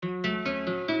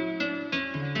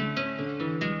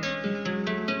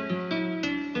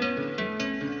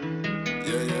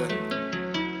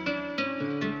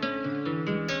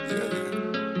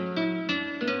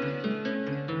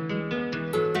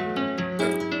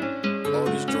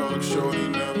shorty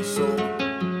never sold.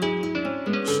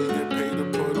 She get paid to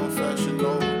put on Fashion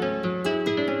Nova,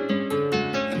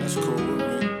 and that's cool with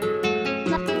me.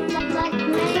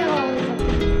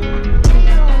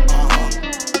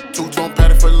 Two-tone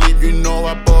pattern for leave, you know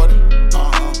I bought it.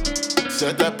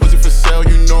 Said that pussy for sale,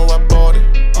 you know I bought it.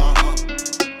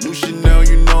 New Chanel,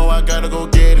 you know I gotta go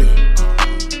get it.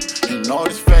 And all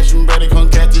this fashion, better come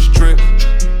catch this trip.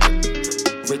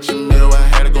 Rich and Mill, I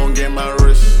had to go get my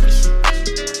wrist.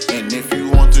 And if you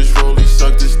want this rollie,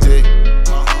 suck this dick.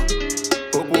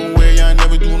 But away, I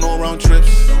never do no round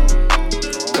trips.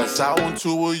 Cause I want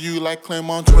two of you like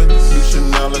Claremont twins. New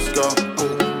Chanel, let's go.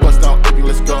 Bust down, baby,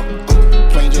 let's go.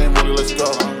 Plain Jane rollie, let's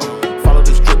go. Follow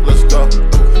the strip, let's go.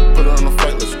 Put her on the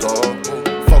flight, let's go.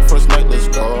 Fuck first night, let's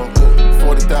go.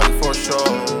 40,000 for a show.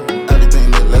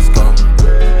 Everything lit, let's go.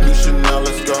 New Chanel,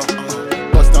 let's go.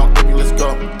 Bust down, baby, let's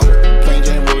go. Plain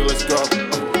Jane rollie, let's go.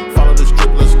 Follow the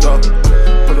strip, let's go.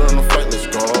 Put her on the flight, let's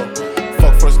go.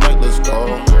 Fuck first night, let's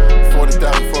go.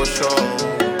 40,000 for a show.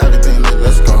 Everything lit,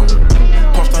 let's go.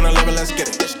 Post on 11, let's get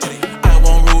it. I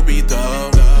want Ruby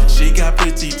though. She got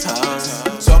pretty toes.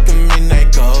 Talking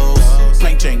midnight goals.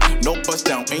 Plain Jane, no bust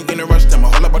down. Ain't in a rush down. My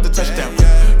whole about the touchdown.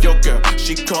 Yo girl,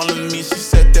 she calling me. She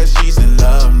said that she's in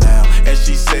love now. And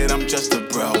she said I'm just a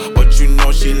bro. But you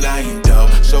know she lying though.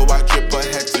 So I trip her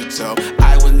head to toe.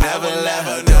 I would never let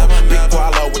her go. Big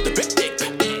Wale with the big dick.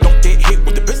 Don't get hit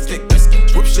with the biscuit.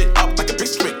 Whip shit up like a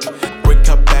big trick. Break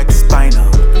her back spinal.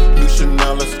 New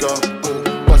Chanel, let's go.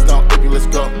 Bust down, baby, let's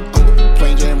go.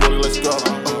 Plain Jane rollie, let's go.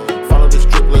 Follow the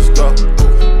strip, let's go.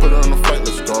 Put her on the flight,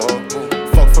 let's go.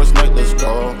 Fuck first night, let's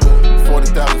go.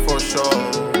 40,000 for a show.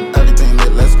 Everything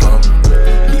lit, let's go.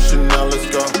 New Chanel, let's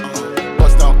go.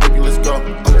 Bust down, baby, let's go.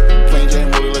 Plain Jane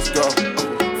rollie, let's go.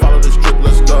 Follow the strip,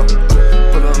 let's go.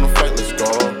 Put her on the flight, let's go.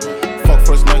 Fuck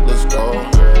first night, let's go.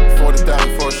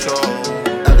 40,000 for a show.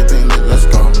 Everything lit, let's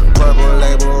go. Purple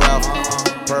label Ralph,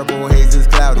 purple haze is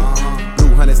cloudy.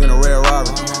 Blue hunters in a rare Rari,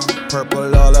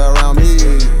 purple all around me.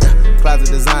 Closet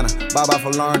designer, bye-bye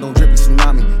for Lauren, don't drip a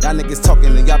tsunami. Y'all niggas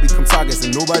talking and y'all become targets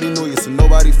and nobody know you, so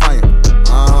nobody find you.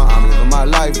 I'm living my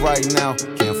life right now,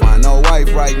 can't find no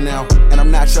wife right now. And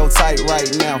I'm not your type right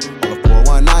now, all the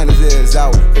 419ers is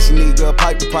out. Cause she need good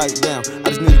pipe to pipe down. I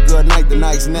just need a good night, the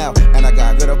night's now. And I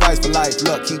got good advice for life,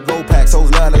 look, keep gold packs, hoes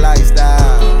love the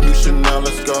lifestyle.